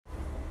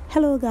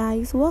Hello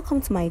guys,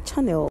 welcome to my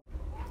channel,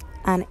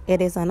 and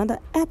it is another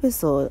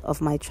episode of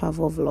my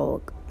travel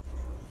vlog.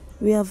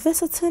 We are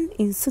visiting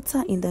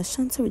Nsuta in the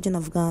Ashanti region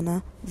of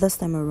Ghana this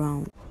time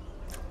around,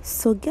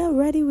 so get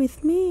ready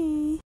with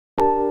me.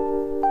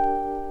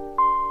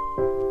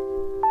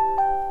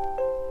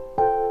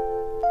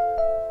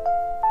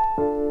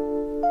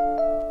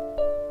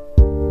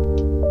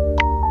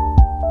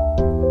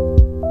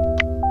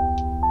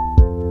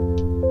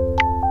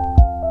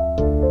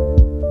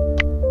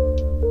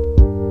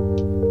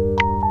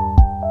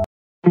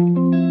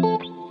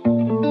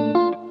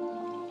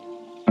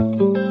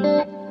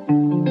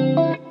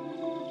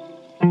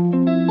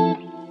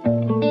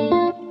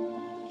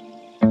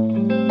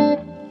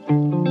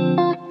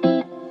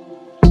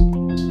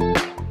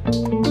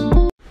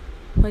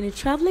 When you're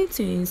traveling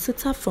to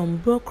Nsuta from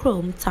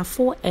Brokrom,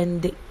 Tafo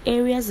and the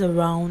areas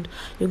around,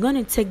 you're going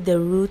to take the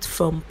route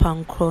from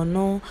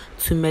Pankrono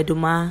to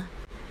Meduma.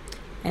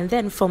 And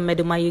then from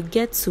Meduma you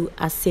get to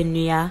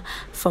Asenua,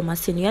 from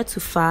Asenua to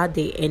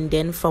Fade, and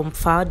then from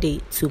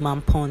Fade to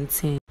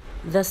Mamponte.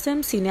 The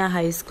same senior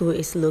high school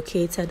is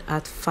located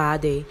at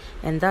Fade,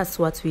 and that's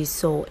what we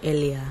saw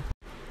earlier.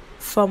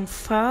 From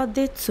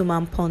Fade to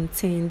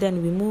Mamponte,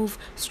 then we move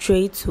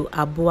straight to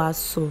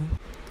Abuaso.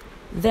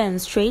 Then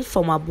straight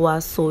from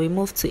Abuaso, we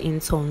move to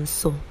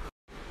Intonso.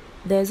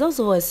 There's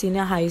also a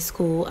senior high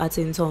school at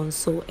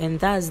Intonso, and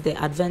that's the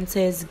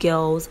Adventist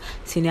Girls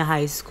Senior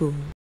High School.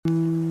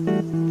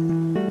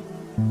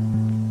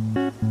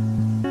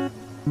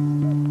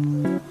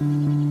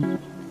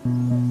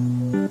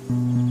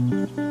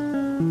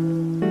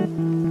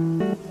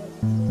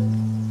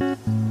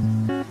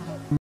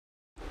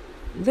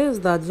 This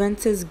is the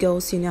Adventist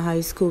Girls Senior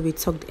High School we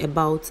talked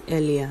about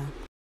earlier.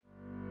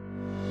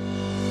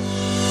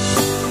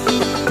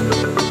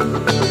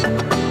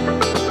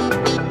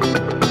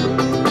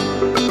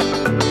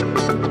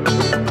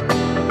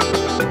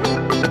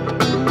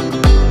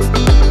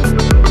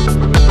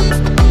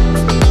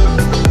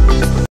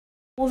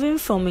 Moving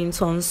from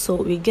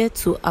Intonso, we get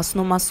to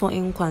Asnomaso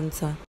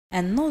Nkwanta.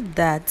 And note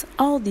that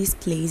all these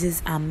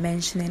places I'm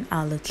mentioning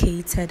are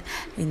located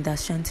in the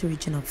Ashanti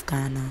region of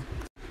Ghana.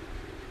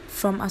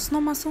 From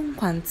Asnomaso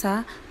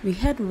Nkwanta, we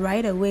head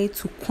right away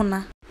to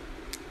Kuna.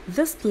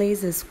 This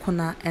place is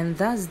Kuna, and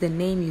that's the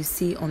name you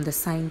see on the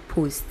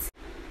signpost.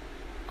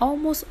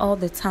 Almost all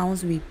the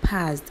towns we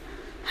passed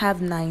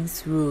have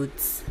nice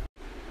roads.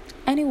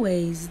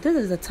 Anyways, this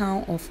is the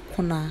town of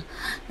Kuna,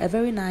 a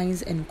very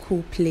nice and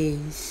cool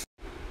place.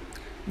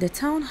 The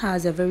town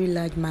has a very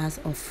large mass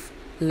of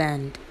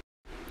land.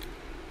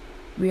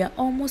 We are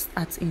almost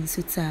at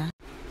Nsuta,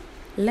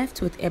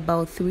 left with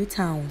about 3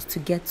 towns to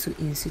get to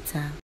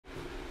Nsuta.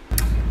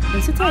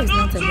 Nsuta is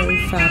not a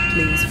very far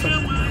place from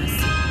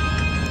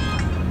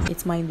Kumasi.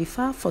 It might be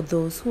far for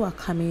those who are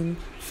coming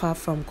far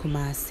from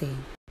Kumasi.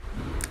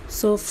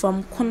 So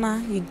from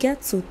Kuna, you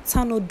get to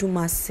Tano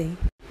Dumase.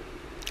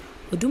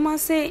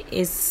 Odumase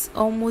is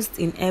almost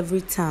in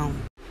every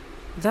town.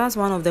 That's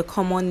one of the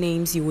common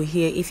names you will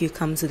hear if you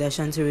come to the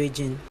Ashanti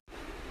region.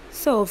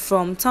 So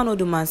from Tano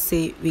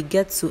Dumase, we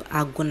get to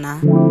Aguna.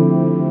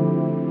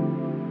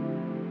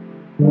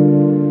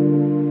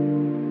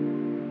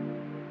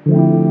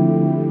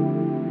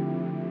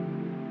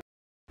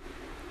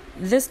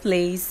 This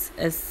place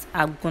is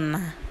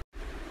Aguna.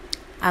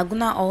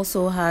 Aguna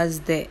also has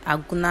the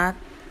Aguna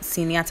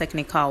Senior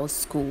Technical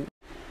School.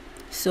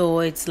 So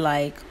it's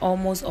like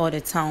almost all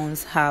the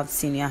towns have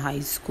senior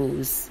high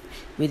schools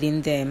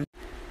within them.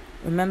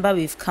 Remember,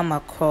 we've come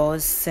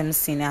across some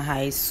senior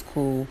high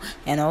school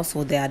and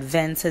also the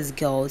Adventist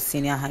Girls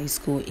Senior High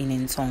School in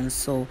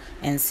Intonso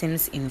and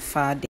Sims in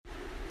Fade.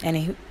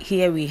 And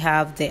here we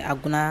have the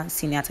Aguna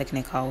Senior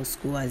Technical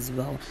School as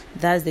well.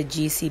 That's the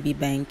GCB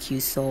bank you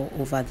saw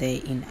over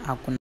there in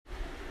Aguna.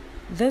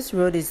 This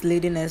road is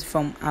leading us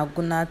from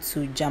Aguna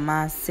to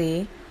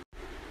Jamase.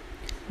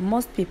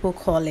 Most people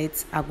call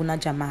it Aguna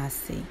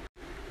Jamase.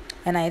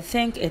 And I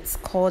think it's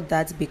called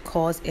that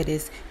because it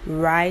is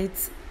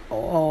right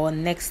or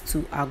next to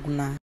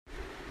Aguna.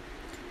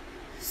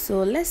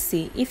 So let's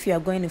see if you are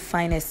going to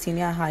find a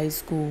senior high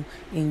school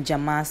in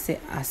Jamase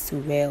as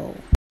well.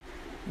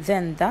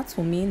 Then that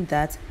will mean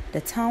that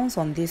the towns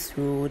on this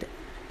road,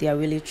 they are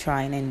really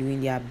trying and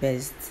doing their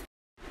best.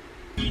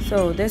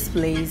 So this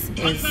place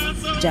is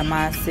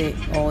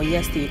Jamase, or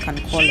yes, you can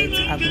call it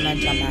Aguna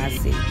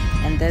Jamase,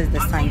 and there's the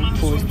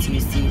signpost you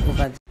see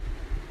over there.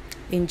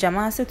 In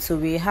Jamase too,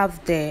 we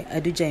have the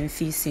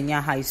Edujemfi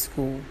Senior High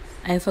School.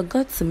 I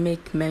forgot to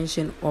make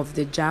mention of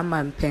the Jama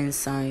and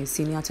Pensai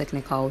Senior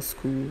Technical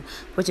School,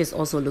 which is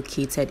also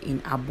located in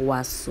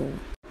Abuaso.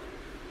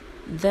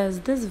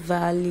 There's this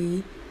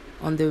valley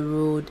on the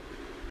road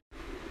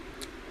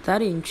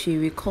that in Tree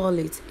we call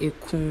it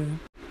Ekun,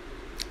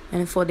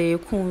 and for the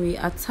Ekun we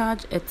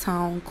attach a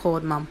town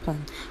called Mampong.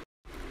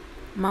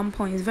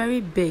 Mampong is very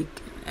big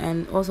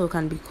and also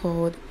can be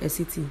called a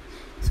city,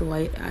 so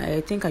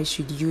I think I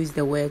should use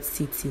the word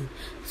city.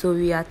 So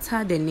we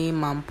attach the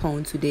name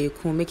Mampong to the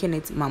Ekun, making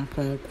it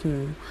Mampong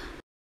Kun.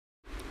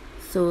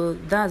 So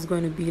that's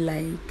going to be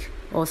like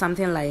or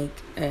something like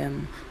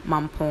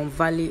Mampong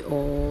Valley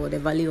or the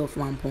Valley of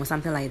Mampong,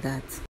 something like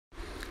that.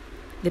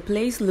 The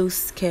place looks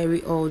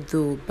scary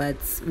although, but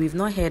we've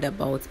not heard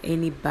about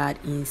any bad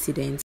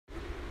incidents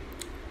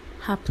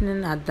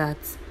happening at that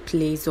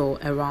place or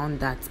around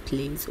that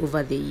place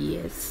over the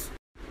years.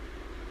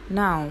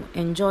 Now,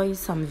 enjoy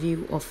some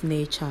view of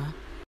nature.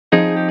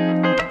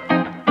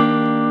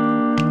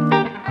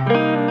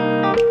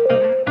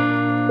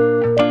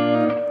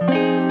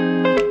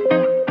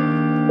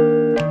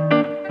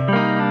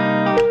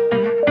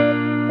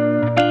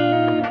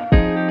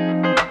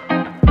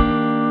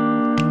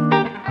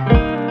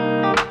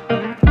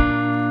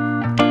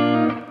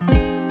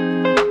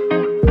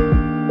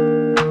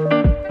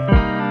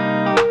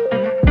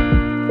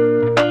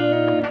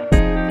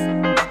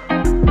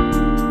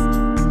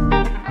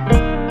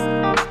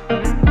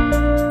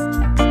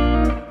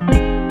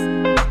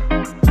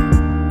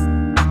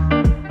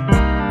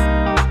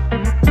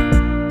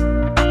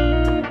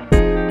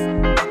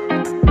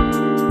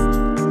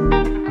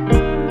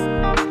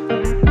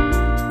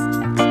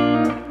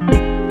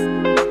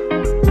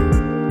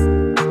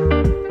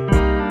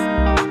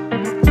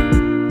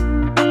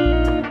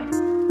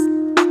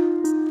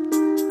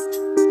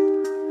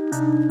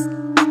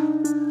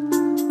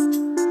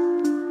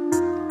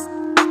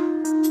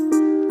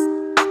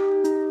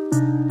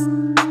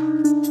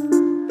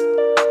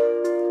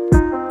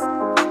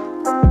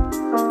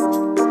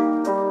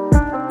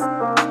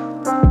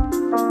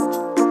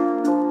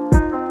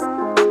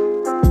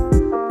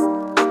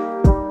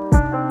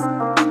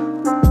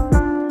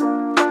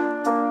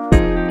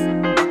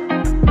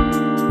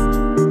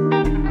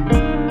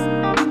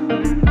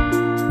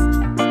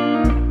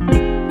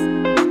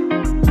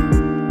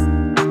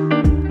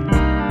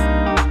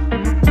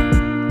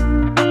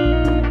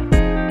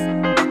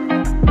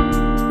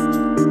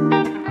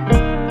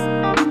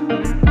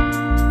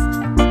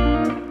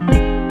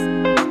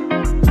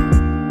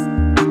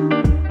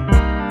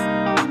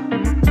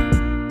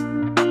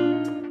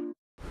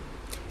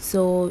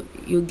 So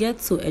you get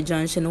to a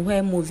junction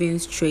where moving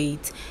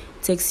straight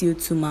takes you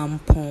to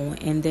Mampong,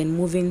 and then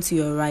moving to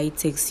your right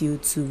takes you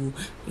to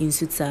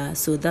Nsuta.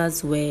 So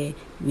that's where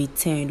we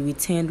turned. We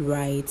turned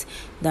right.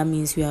 That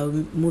means we are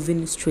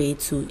moving straight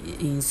to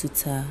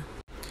Nsuta.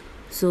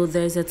 So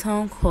there's a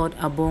town called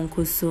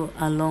Abonkoso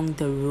along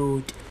the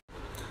road.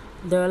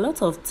 There are a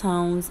lot of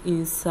towns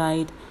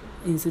inside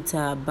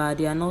Nsuta, but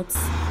they are not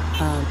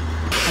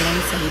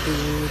alongside the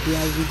road. They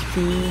are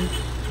within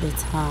the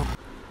town.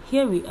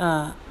 Here we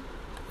are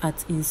at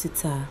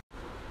Nsuta.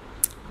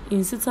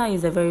 Nsuta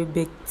is a very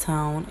big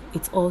town.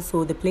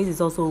 The place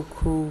is also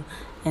cool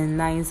and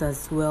nice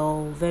as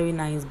well. Very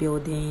nice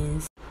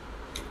buildings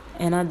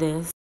and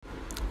others.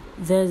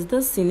 There's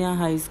the senior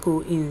high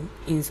school in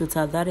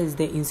Nsuta. That is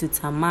the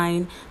Nsuta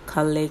Mine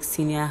College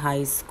Senior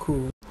High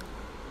School.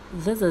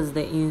 This is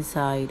the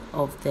inside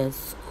of the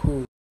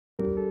school.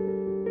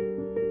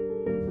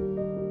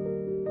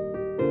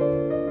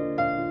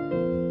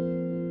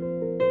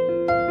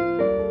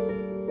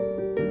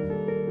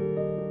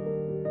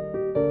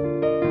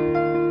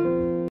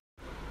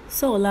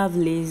 So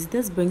lovelies,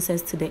 this brings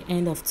us to the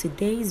end of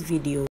today's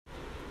video,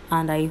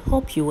 and I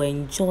hope you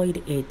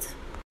enjoyed it.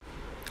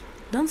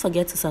 Don't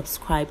forget to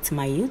subscribe to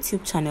my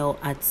YouTube channel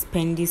at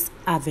Spendis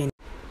Avenue.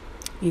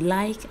 You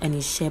like and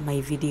you share my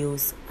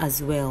videos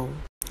as well.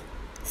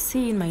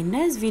 See you in my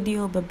next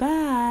video.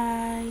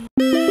 Bye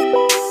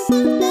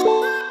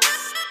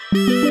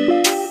bye.